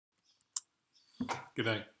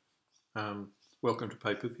G'day. Welcome to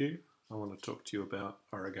Pay-Per-View. I want to talk to you about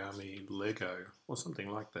origami Lego or something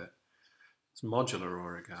like that. It's modular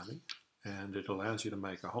origami and it allows you to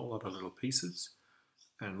make a whole lot of little pieces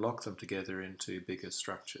and lock them together into bigger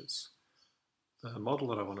structures. The model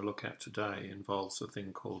that I want to look at today involves a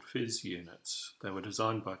thing called PHIZZ units. They were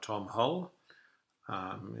designed by Tom Hull,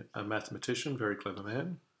 a mathematician, very clever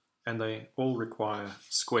man, and they all require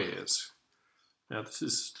squares. Now this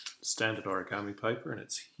is standard origami paper and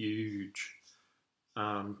it's huge.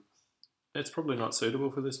 It's probably not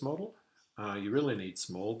suitable for this model. You really need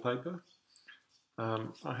small paper.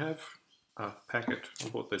 I have a packet, I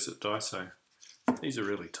bought this at Daiso. These are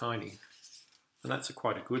really tiny and that's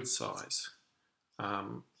quite a good size,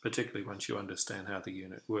 particularly once you understand how the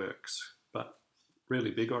unit works. But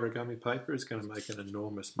really big origami paper is going to make an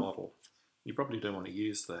enormous model. You probably don't want to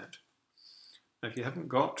use that. Now, if you haven't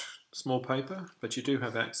got small paper, but you do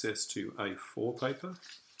have access to A4 paper,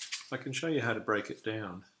 I can show you how to break it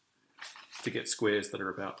down to get squares that are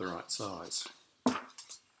about the right size.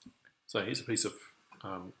 So here's a piece of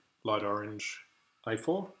light orange A4.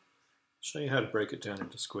 I'll show you how to break it down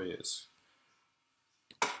into squares.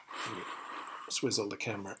 Swizzle the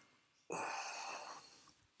camera.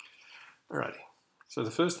 Alrighty, so the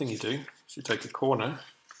first thing you do is you take a corner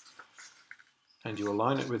and you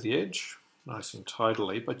align it with the edge nice and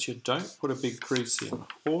tidily, but you don't put a big crease in.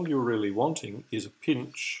 All you're really wanting is a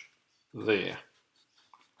pinch there.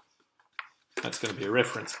 That's going to be a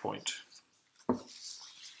reference point.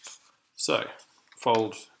 So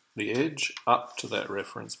fold the edge up to that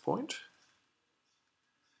reference point.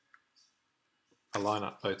 Align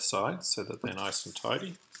up both sides so that they're nice and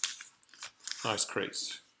tidy. Nice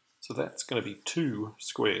crease. So that's going to be 2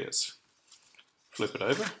 squares. Flip it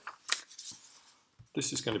over.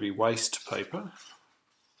 This is going to be waste paper.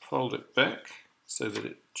 Fold it back so that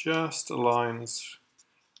it just aligns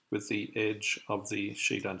with the edge of the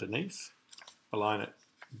sheet underneath. Align it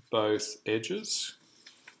both edges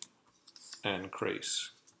and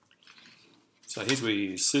crease. So here's where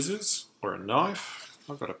you use scissors or a knife.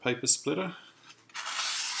 I've got a paper splitter.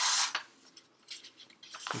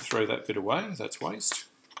 You throw that bit away, that's waste.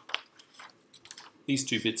 These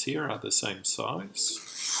 2 bits here are the same size.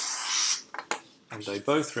 And they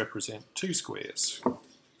both represent 2 squares.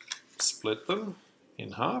 Split them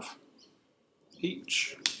in half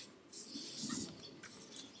each.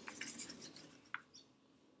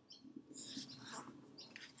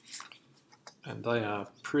 And they are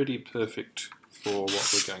pretty perfect for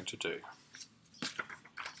what we're going to do.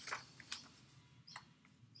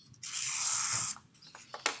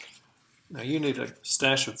 Now you need a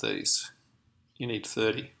stash of these. You need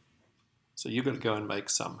 30. So you've got to go and make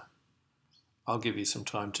some. I'll give you some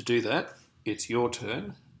time to do that. It's your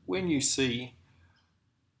turn. When you see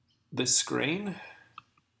this screen,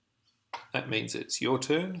 that means it's your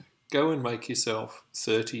turn. Go and make yourself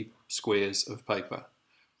 30 squares of paper.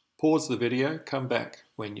 Pause the video, come back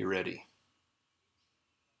when you're ready.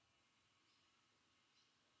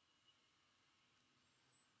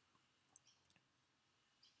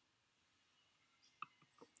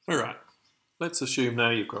 Alright, let's assume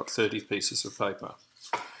now you've got 30 pieces of paper.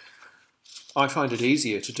 I find it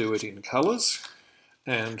easier to do it in colours,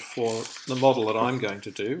 and for the model that I'm going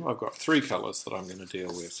to do, I've got 3 colours that I'm going to deal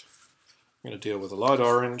with. I'm going to deal with a light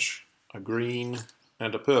orange, a green,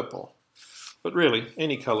 and a purple. But really,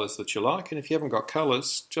 any colours that you like, and if you haven't got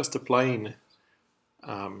colours, just a plain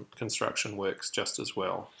construction works just as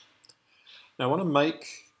well. Now I want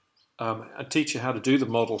to teach you how to do the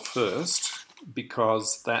model first,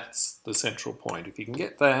 because that's the central point. If you can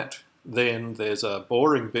get that, then there's a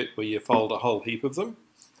boring bit where you fold a whole heap of them.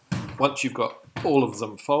 Once you've got all of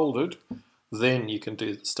them folded, then you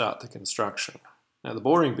can start the construction. Now the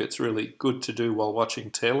boring bit's really good to do while watching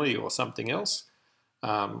telly or something else.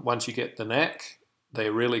 Once you get the knack,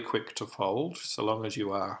 they're really quick to fold. So long as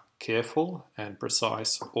you are careful and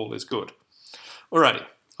precise, all is good. Alrighty,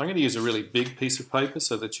 I'm going to use a really big piece of paper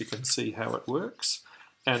so that you can see how it works.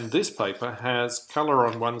 And this paper has colour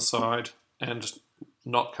on one side and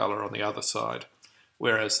not colour on the other side,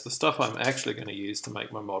 whereas the stuff I'm actually going to use to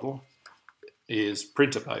make my model is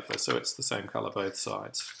printer paper, so it's the same colour both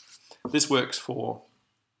sides. This works for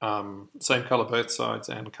same colour both sides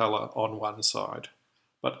and colour on one side,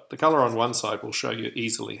 but the colour on one side will show you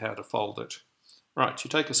easily how to fold it. Right, you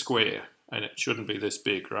take a square, and it shouldn't be this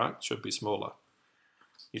big, right? It should be smaller.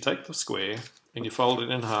 You take the square and you fold it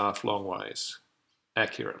in half long ways,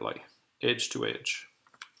 accurately, edge to edge.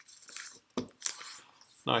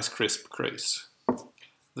 Nice crisp crease.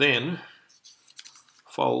 Then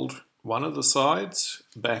fold one of the sides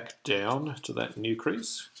back down to that new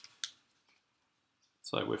crease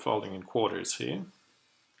So we're folding in quarters here.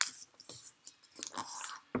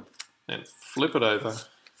 Then flip it over,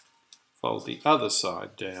 fold the other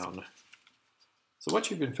side down. So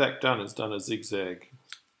what you've in fact done is done a zigzag,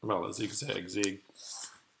 well, a zigzag zig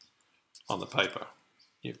on the paper.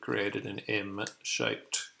 You've created an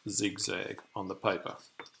M-shaped zigzag on the paper.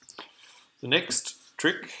 The next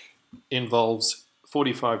trick involves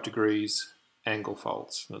 45 degrees angle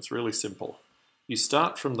folds, and it's really simple. You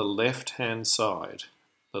start from the left-hand side.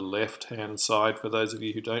 The left-hand side, for those of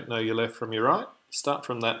you who don't know your left from your right, start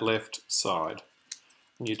from that left side.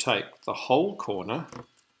 And you take the whole corner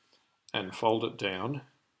and fold it down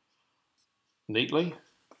neatly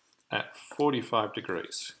at 45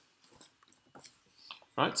 degrees.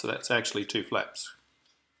 Right, so that's actually 2 flaps.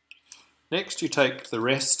 Next you take the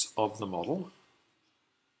rest of the model,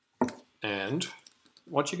 and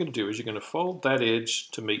what you're going to do is you're going to fold that edge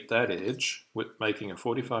to meet that edge, with making a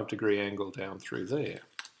 45 degree angle down through there.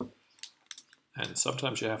 And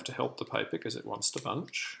sometimes you have to help the paper because it wants to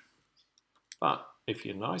bunch. But if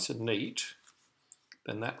you're nice and neat,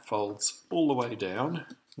 then that folds all the way down.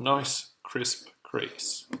 Nice crisp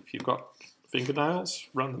crease. If you've got fingernails,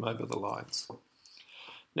 run them over the lines.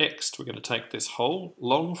 Next, we're going to take this whole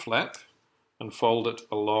long flap and fold it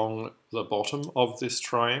along the bottom of this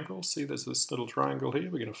triangle. See, there's this little triangle here.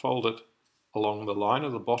 We're going to fold it along the line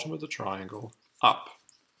of the bottom of the triangle up.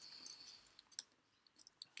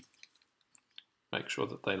 Make sure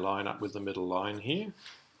that they line up with the middle line here.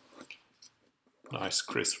 Nice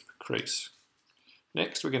crisp crease.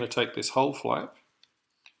 Next, we're going to take this whole flap,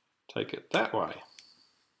 take it that way.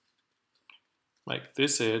 Make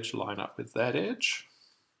this edge line up with that edge.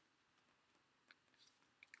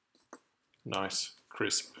 Nice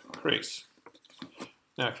crisp crease.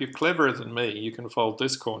 Now if you're cleverer than me, you can fold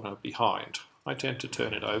this corner behind. I tend to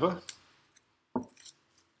turn it over.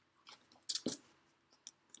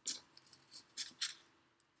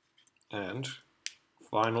 And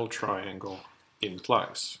final triangle in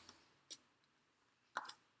place.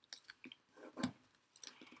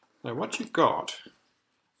 Now what you've got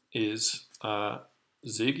is a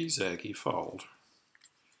ziggy-zaggy fold.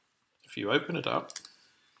 If you open it up,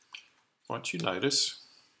 what you notice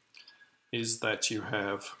is that you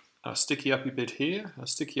have a sticky uppy bit here, a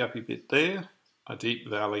sticky uppy bit there, a deep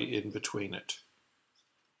valley in between it.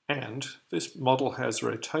 And this model has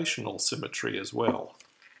rotational symmetry as well.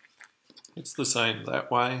 It's the same that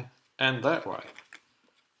way and that way.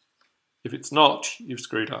 If it's not, you've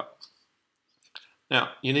screwed up.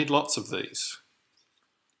 Now, you need lots of these.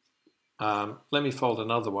 Let me fold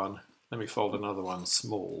another one. Let me fold another one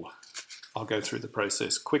small. I'll go through the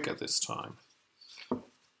process quicker this time.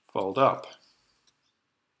 Fold up.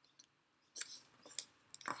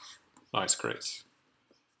 Nice crease.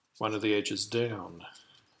 One of the edges down.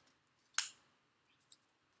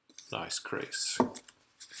 Nice crease.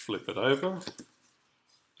 Flip it over.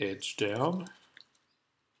 Edge down.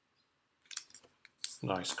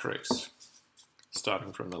 Nice crease.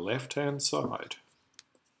 Starting from the left-hand side.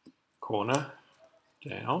 Corner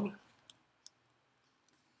down.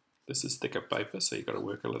 This is thicker paper, so you've got to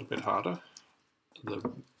work a little bit harder. The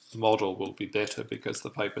model will be better because the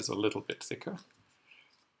paper's a little bit thicker.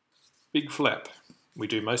 Big flap. We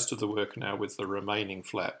do most of the work now with the remaining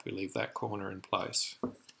flap. We leave that corner in place.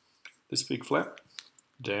 This big flap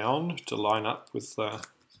down to line up with the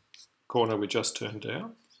corner we just turned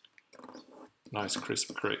down. Nice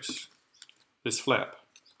crisp crease. This flap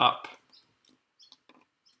up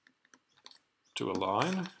to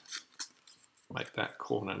align. Make that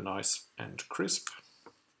corner nice and crisp.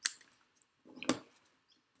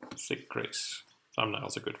 Thick crease.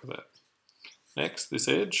 Thumbnails are good for that. Next, this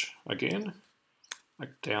edge, again,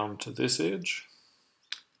 back down to this edge.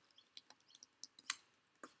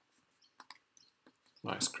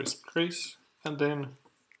 Nice crisp crease, and then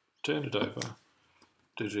turn it over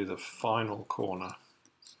to do the final corner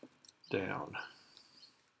down.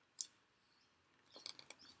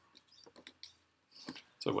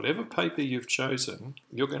 So whatever paper you've chosen,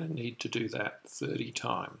 you're going to need to do that 30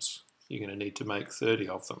 times. You're going to need to make 30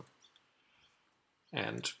 of them.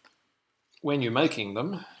 And when you're making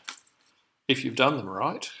them, if you've done them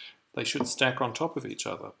right, they should stack on top of each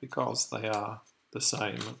other because they are the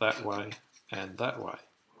same that way and that way.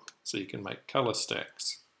 So you can make colour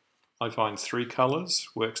stacks. I find 3 colours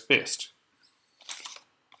works best.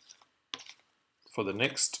 For the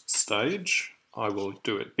next stage, I will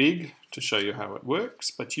do it big to show you how it works,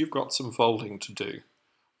 but you've got some folding to do.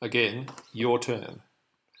 Again, your turn.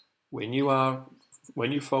 When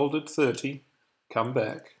you've folded 30, come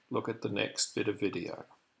back, look at the next bit of video.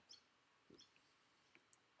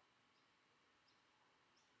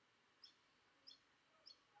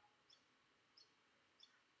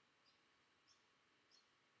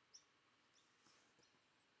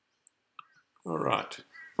 All right,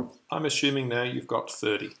 I'm assuming now you've got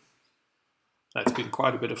 30. That's been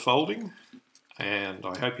quite a bit of folding, and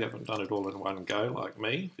I hope you haven't done it all in one go like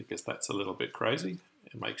me, because that's a little bit crazy.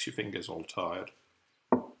 It makes your fingers all tired.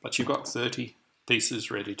 But you've got 30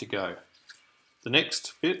 pieces ready to go. The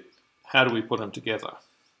next bit, how do we put them together?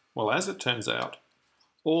 Well, as it turns out,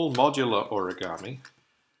 all modular origami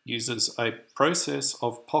uses a process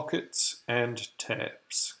of pockets and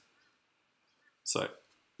tabs. So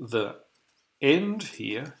the end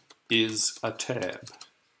here is a tab,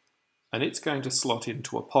 and it's going to slot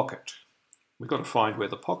into a pocket. We've got to find where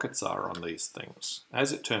the pockets are on these things.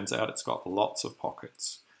 As it turns out, it's got lots of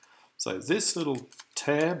pockets. So this little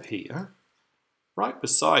tab here, right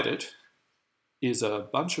beside it, is a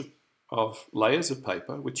bunch of layers of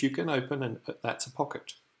paper which you can open, and that's a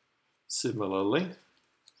pocket. Similarly,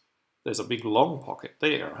 there's a big long pocket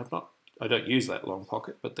there. I don't use that long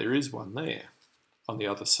pocket, but there is one there. On the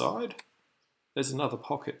other side, there's another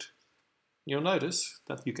pocket. You'll notice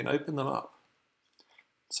that you can open them up.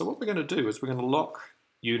 So what we're going to do is we're going to lock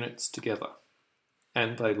units together,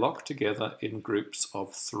 and they lock together in groups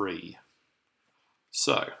of 3.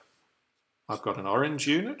 So I've got an orange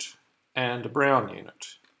unit and a brown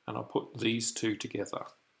unit, and I'll put these two together.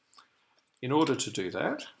 In order to do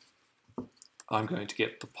that, I'm going to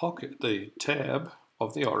get the tab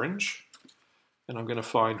of the orange, and I'm going to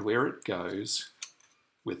find where it goes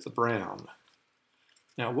with the brown.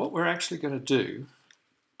 Now what we're actually going to do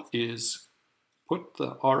is put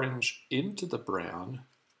the orange into the brown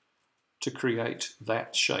to create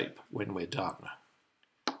that shape when we're done.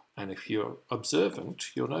 And if you're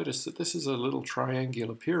observant, you'll notice that this is a little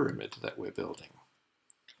triangular pyramid that we're building.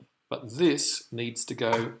 But this needs to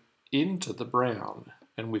go into the brown,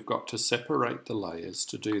 and we've got to separate the layers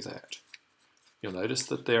to do that. You'll notice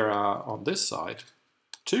that there are, on this side,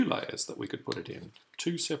 2 layers that we could put it in,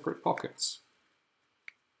 2 separate pockets.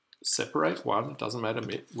 Separate one, it doesn't matter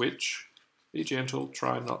which. Be gentle,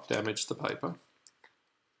 try and not damage the paper.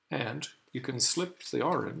 And you can slip the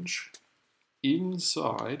orange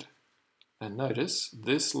inside, and notice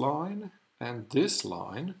this line and this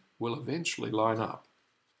line will eventually line up.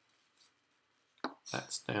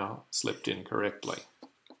 That's now slipped in correctly.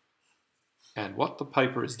 And what the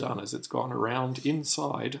paper has done is it's gone around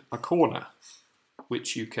inside a corner,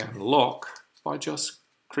 which you can lock by just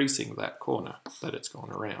creasing that corner that it's gone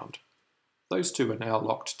around. Those two are now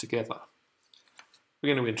locked together.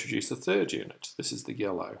 We're going to introduce a third unit. This is the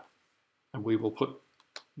yellow, and we will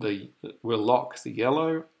we'll lock the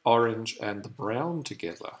yellow, orange, and the brown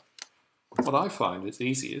together. What I find is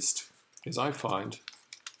easiest is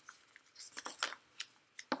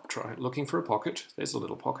try looking for a pocket. There's a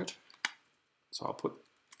little pocket. So I'll put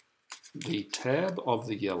the tab of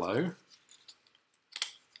the yellow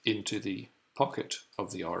into the pocket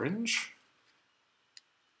of the orange.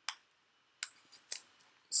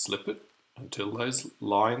 Slip it until those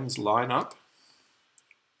lines line up.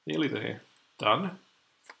 Nearly there. Done.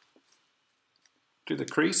 Do the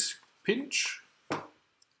crease pinch.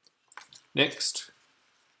 Next,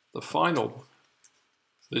 the final,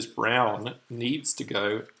 this brown needs to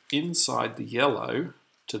go inside the yellow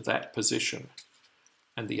to that position.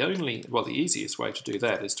 And the easiest way to do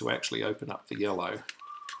that is to actually open up the yellow.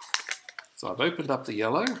 So I've opened up the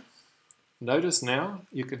yellow. Notice now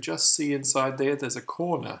you can just see inside there's a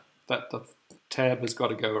corner that the tab has got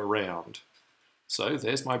to go around. So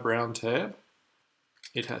there's my brown tab.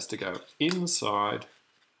 It has to go inside,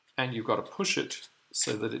 and you've got to push it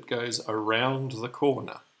so that it goes around the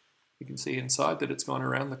corner. You can see inside that it's gone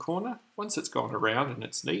around the corner. Once it's gone around and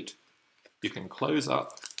it's neat, you can close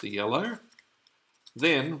up the yellow.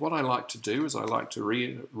 Then what I like to do is I like to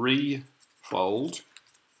refold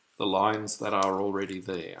the lines that are already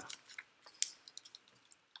there.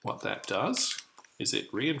 What that does is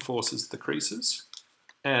it reinforces the creases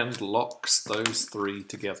and locks those 3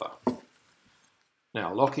 together.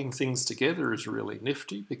 Now, locking things together is really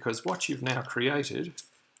nifty because what you've now created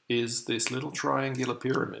is this little triangular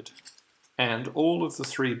pyramid, and all of the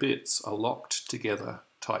 3 bits are locked together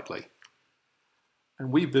tightly.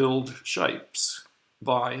 And we build shapes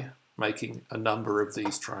by making a number of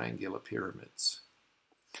these triangular pyramids.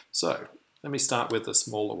 So, let me start with the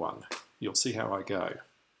smaller one. You'll see how I go.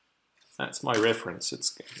 That's my reference.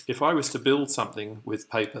 If I was to build something with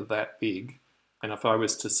paper that big, and if I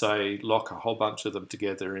was to say lock a whole bunch of them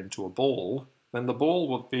together into a ball, then the ball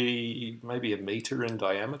would be maybe 1 meter in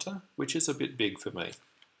diameter, which is a bit big for me.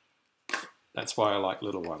 That's why I like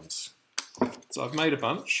little ones. So I've made a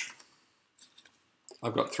bunch.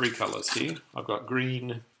 I've got 3 colours here. I've got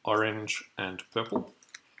green, orange, and purple.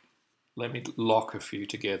 let me lock a few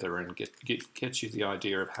together and get you the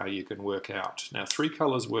idea of how you can work out. Now 3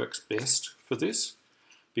 colours works best for this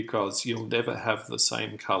because you'll never have the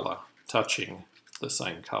same colour touching the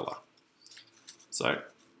same colour. So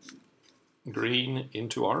green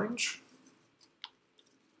into orange,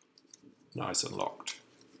 nice and locked.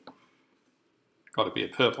 Got to be a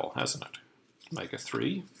purple, hasn't it? Make a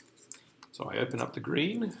 3. So I open up the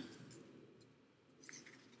green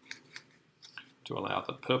to allow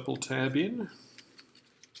the purple tab in.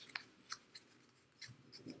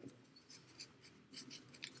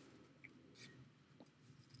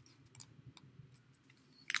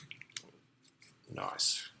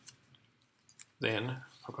 Nice. Then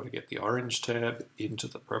I've got to get the orange tab into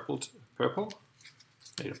the purple.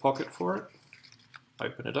 Need a pocket for it.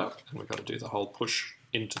 Open it up, and we've got to do the whole push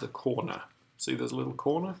into the corner. See this little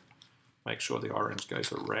corner? Make sure the orange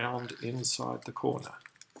goes around inside the corner.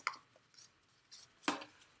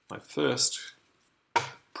 My first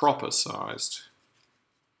proper sized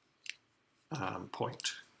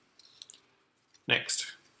point. Next,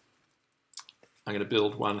 I'm going to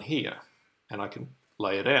build one here, and I can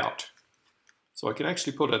lay it out. So I can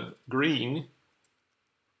actually put a green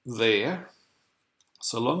there,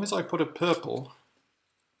 so long as I put a purple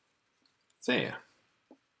there.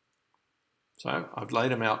 So I've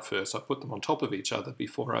laid them out first. I put them on top of each other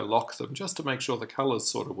before I lock them, just to make sure the colours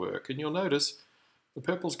sort of work. And you'll notice the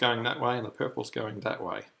purple's going that way and the purple's going that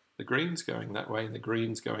way. The green's going that way and the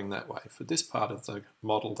green's going that way. For this part of the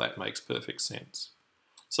model, that makes perfect sense.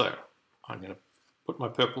 So I'm going to put my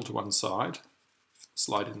purple to one side,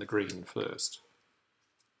 slide in the green first.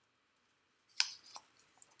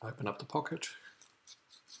 Open up the pocket,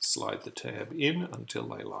 slide the tab in until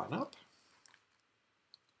they line up.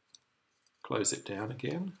 Close it down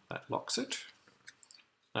again, that locks it.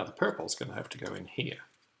 Now the purple's going to have to go in here.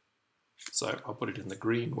 So I'll put it in the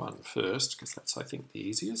green one first, because that's, I think, the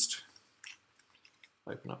easiest.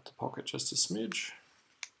 Open up the pocket just a smidge.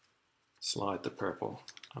 Slide the purple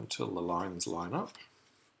until the lines line up.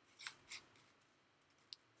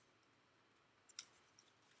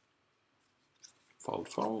 Fold,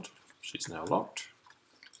 fold. She's now locked.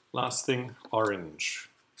 Last thing, orange.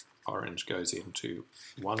 Orange goes into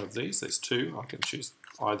one of these. There's 2. I can choose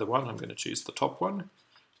either one. I'm going to choose the top one.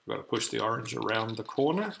 I've got to push the orange around the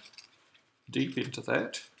corner, deep into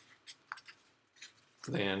that.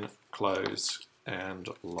 Then close and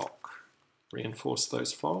lock. Reinforce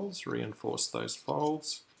those folds, reinforce those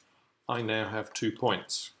folds. I now have 2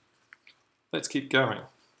 points. Let's keep going.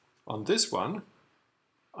 On this one,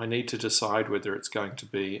 I need to decide whether it's going to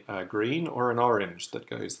be a green or an orange that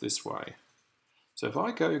goes this way. So if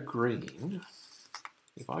I go green,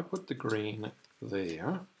 if I put the green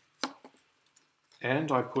there,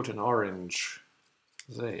 and I put an orange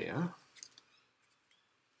there,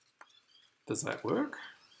 does that work?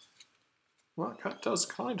 Well, it does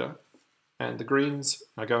kinda. And the greens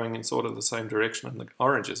are going in sort of the same direction and the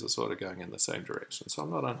oranges are sort of going in the same direction. So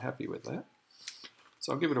I'm not unhappy with that.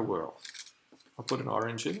 So I'll give it a whirl. I'll put an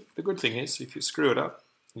orange in. The good thing is, if you screw it up,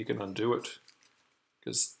 you can undo it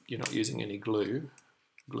because you're not using any glue.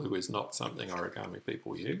 Glue is not something origami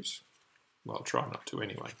people use. Well, I'll try not to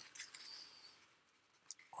anyway.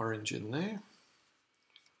 Orange in there.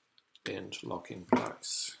 And lock in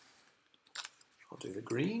place. I'll do the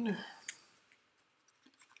green.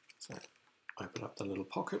 So open up the little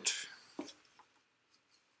pocket.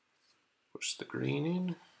 Push the green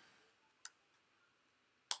in.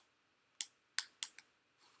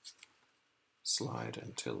 Slide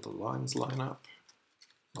until the lines line up,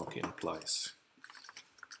 lock in place.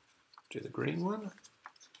 Do the green one,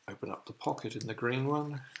 open up the pocket in the green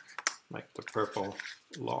one, make the purple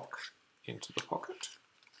lock into the pocket,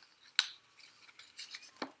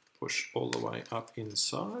 push all the way up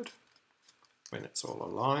inside. When it's all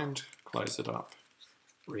aligned, close it up,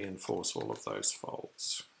 reinforce all of those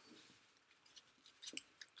folds.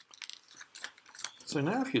 So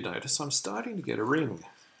now if you notice, I'm starting to get a ring.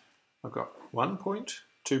 I've got 1 point,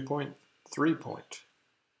 2 point, 3 point.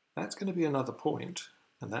 That's going to be another point,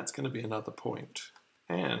 and that's going to be another point.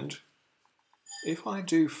 And if I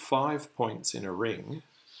do 5 points in a ring,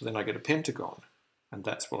 then I get a pentagon, and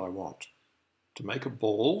that's what I want. To make a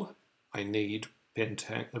ball, I need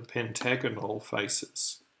pentagonal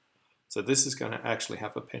faces. So this is going to actually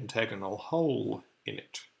have a pentagonal hole in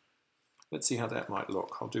it. Let's see how that might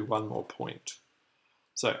look. I'll do 1 more point.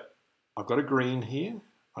 So I've got a green here.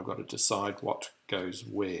 I've got to decide what goes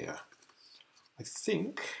where. I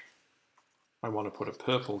think I want to put a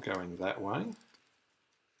purple going that way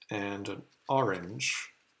and an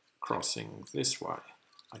orange crossing this way.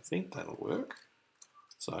 I think that'll work.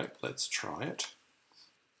 So let's try it.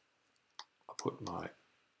 put my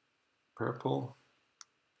purple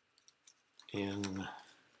in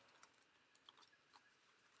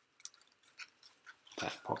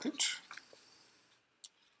that pocket,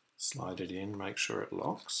 slide it in, make sure it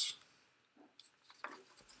locks,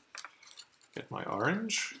 get my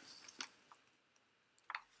orange,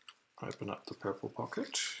 open up the purple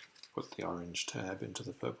pocket, put the orange tab into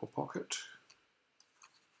the purple pocket,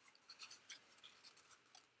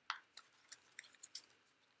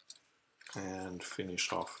 and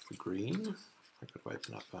finish off the green. I could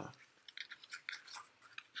open up a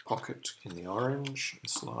pocket in the orange and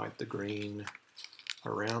slide the green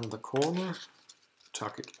around the corner,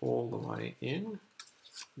 tuck it all the way in,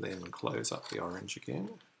 then close up the orange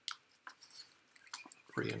again,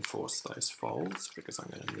 reinforce those folds because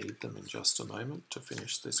I'm going to need them in just a moment to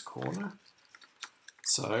finish this corner.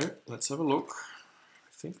 So let's have a look.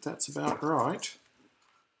 I think that's about right.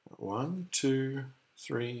 1, 2,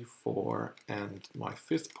 3, 4, and my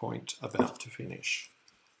 5th point about to finish.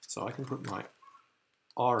 So I can put my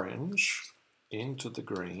orange into the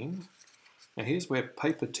green. Now here's where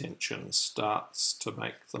paper tension starts to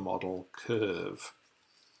make the model curve.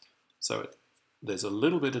 So there's a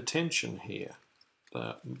little bit of tension here.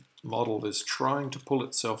 The model is trying to pull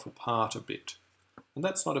itself apart a bit. And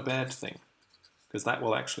that's not a bad thing, because that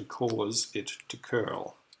will actually cause it to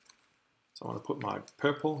curl. So I want to put my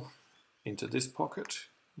purple into this pocket.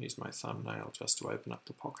 Use my thumbnail just to open up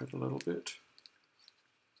the pocket a little bit,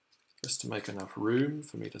 just to make enough room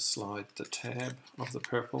for me to slide the tab of the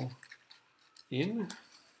purple in.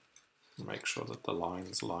 Make sure that the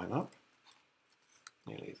lines line up.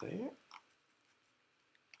 Nearly there.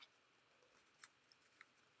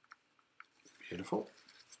 Beautiful.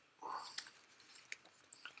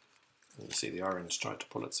 And you see the orange tried to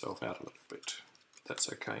pull itself out a little bit. That's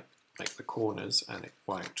okay. Make the corners and it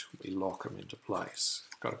won't. We lock them into place.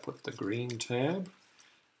 Got to put the green tab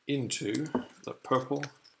into the purple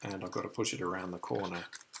and I've got to push it around the corner.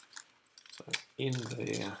 So in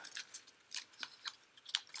there,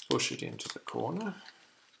 push it into the corner.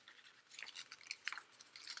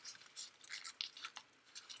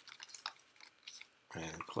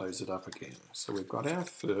 And close it up again. So we've got our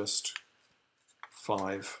first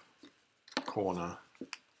 5 corner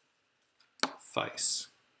face.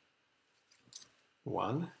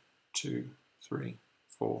 1, 2, 3,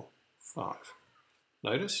 4, 5.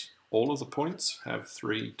 Notice all of the points have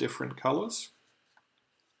 3 different colours.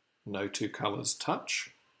 No 2 colours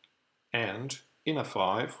touch. And in a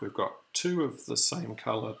 5 we've got 2 of the same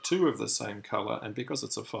colour, 2 of the same colour, and because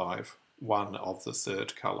it's a 5, 1 of the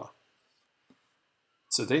 3rd colour.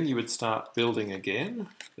 So then you would start building again.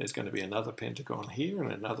 There's going to be another pentagon here,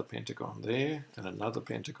 and another pentagon there, and another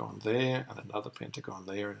pentagon there, and another pentagon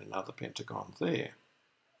there, and another pentagon there.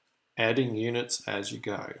 Adding units as you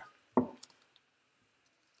go.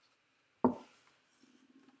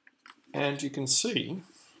 And you can see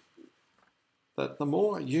that the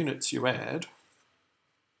more units you add,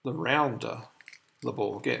 the rounder the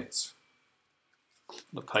ball gets.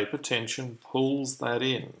 The paper tension pulls that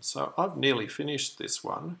in. So I've nearly finished this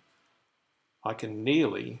one. I can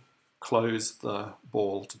nearly close the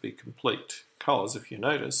ball to be complete. Because if you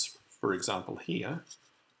notice, for example here,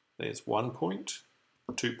 there's 1 point,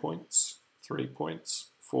 2 points, 3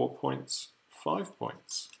 points, 4 points, 5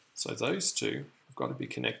 points. So those two have got to be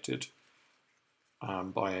connected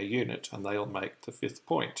by a unit and they'll make the 5th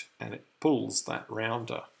point and it pulls that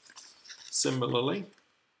rounder. Similarly,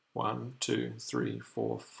 1, 2, 3,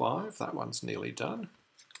 4, 5. That one's nearly done.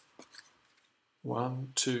 1,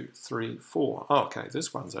 2, 3, 4. Oh, okay,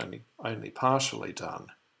 this one's only partially done.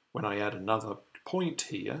 When I add another point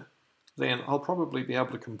here, then I'll probably be able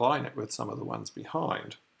to combine it with some of the ones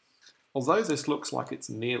behind. Although this looks like it's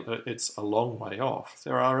a long way off,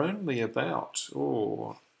 there are only about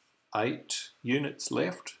 8 units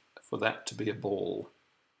left for that to be a ball.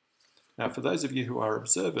 Now, for those of you who are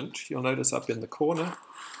observant, you'll notice up in the corner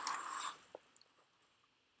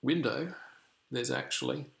window, there's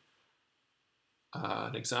actually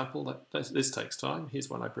an example that this takes time. Here's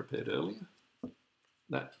one I prepared earlier.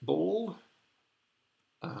 That ball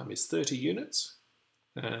is 30 units,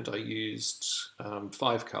 and I used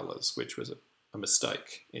 5 colours, which was a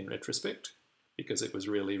mistake in retrospect, because it was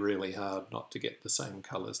really, really hard not to get the same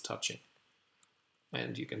colours touching.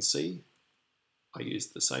 And you can see I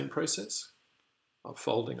used the same process of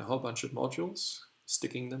folding a whole bunch of modules,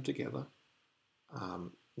 sticking them together,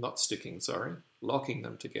 locking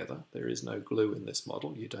them together. There is no glue in this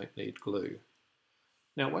model, you don't need glue.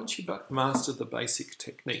 Now once you've mastered the basic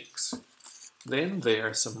techniques, then there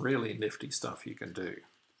are some really nifty stuff you can do.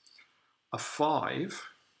 A 5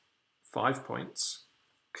 points,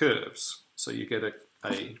 curves. So you get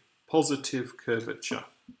a positive curvature.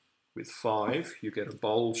 With 5, you get a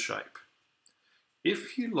bowl shape.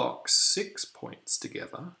 If you lock 6 points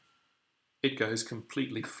together, it goes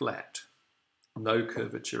completely flat, no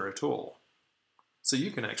curvature at all. So you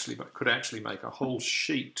could actually make a whole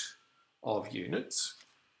sheet of units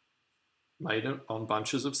made on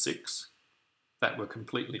bunches of 6 that were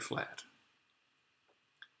completely flat.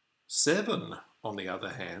 7, on the other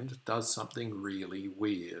hand, does something really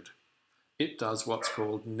weird. It does what's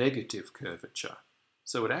called negative curvature.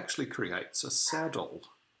 So it actually creates a saddle.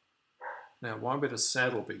 Now, why would a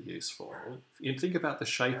saddle be useful? If you think about the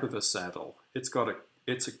shape of a saddle, it's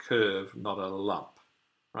a curve, not a lump.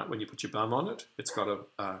 Right? When you put your bum on it, it's got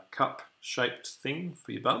a cup-shaped thing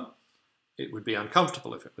for your bum. It would be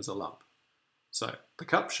uncomfortable if it was a lump. So the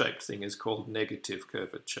cup-shaped thing is called negative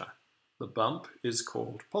curvature. The bump is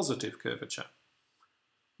called positive curvature.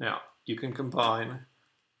 Now, you can combine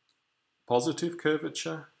positive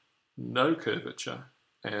curvature, no curvature,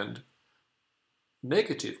 and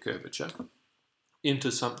negative curvature into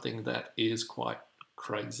something that is quite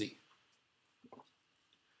crazy.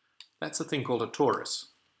 That's a thing called a torus.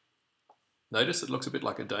 Notice it looks a bit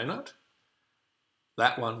like a donut.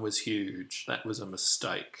 That one was huge. That was a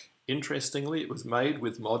mistake. Interestingly, it was made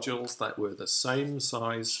with modules that were the same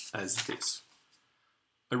size as this.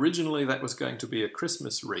 Originally, that was going to be a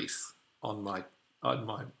Christmas wreath on my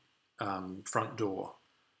front door.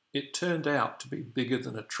 It turned out to be bigger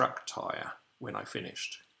than a truck tire when I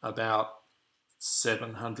finished. About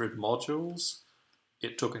 700 modules.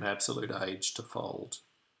 It took an absolute age to fold.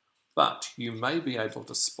 But you may be able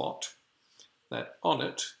to spot that on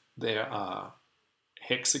it there are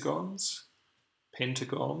hexagons,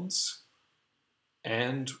 pentagons,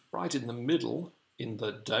 and right in the middle, in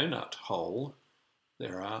the donut hole,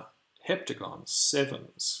 there are heptagons,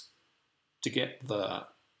 7s. To get the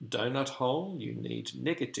donut hole, you need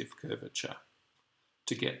negative curvature.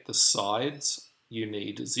 To get the sides, you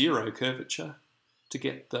need 0 curvature. To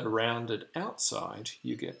get the rounded outside,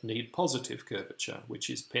 you need positive curvature, which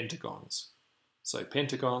is pentagons. So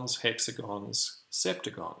pentagons, hexagons,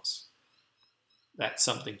 septagons. That's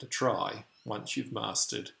something to try once you've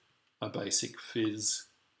mastered a basic PHIZZ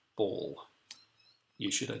ball. You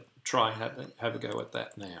should try have a go at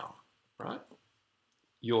that now, right?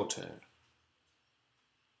 Your turn.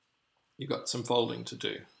 You've got some folding to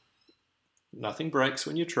do. Nothing breaks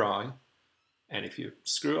when you try, and if you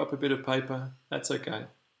screw up a bit of paper, that's okay.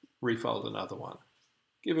 Refold another one.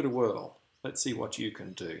 Give it a whirl. Let's see what you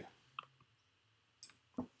can do.